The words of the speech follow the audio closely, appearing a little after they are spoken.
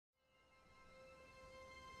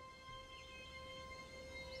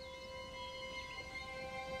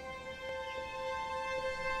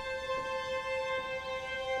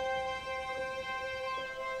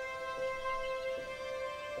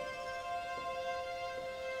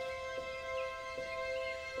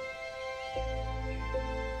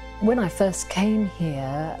When I first came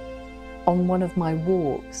here, on one of my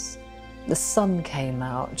walks, the sun came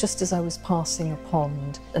out just as I was passing a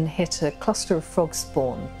pond and hit a cluster of frog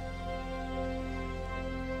spawn.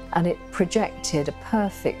 And it projected a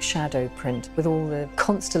perfect shadow print with all the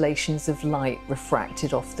constellations of light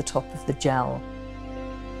refracted off the top of the gel.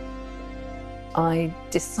 I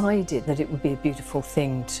decided that it would be a beautiful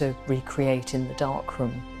thing to recreate in the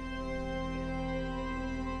darkroom.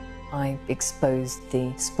 I exposed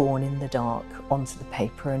the spawn in the dark onto the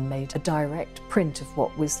paper and made a direct print of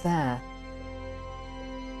what was there.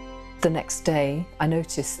 The next day, I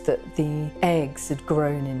noticed that the eggs had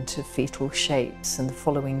grown into fetal shapes, and the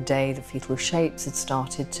following day the fetal shapes had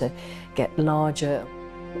started to get larger.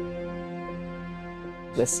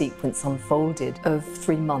 A sequence unfolded of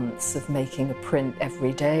 3 months of making a print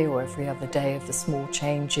every day or every other day of the small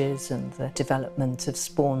changes and the development of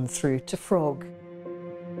spawn through to frog.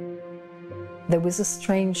 There was a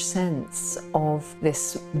strange sense of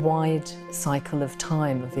this wide cycle of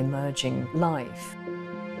time of emerging life.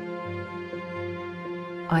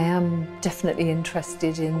 I am definitely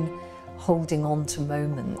interested in holding on to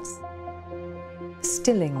moments,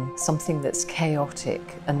 stilling something that's chaotic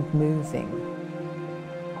and moving.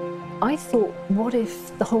 I thought, what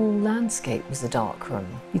if the whole landscape was a darkroom?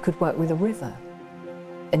 You could work with a river,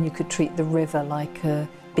 and you could treat the river like a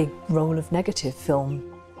big roll of negative film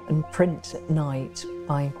and print at night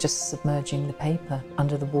by just submerging the paper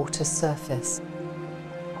under the water's surface.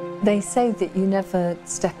 They say that you never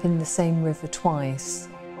step in the same river twice.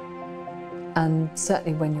 And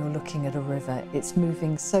certainly when you're looking at a river, it's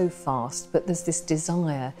moving so fast, but there's this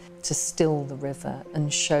desire to still the river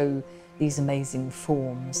and show these amazing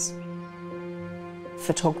forms.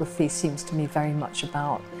 Photography seems to me very much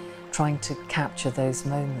about trying to capture those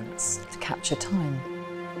moments, to capture time.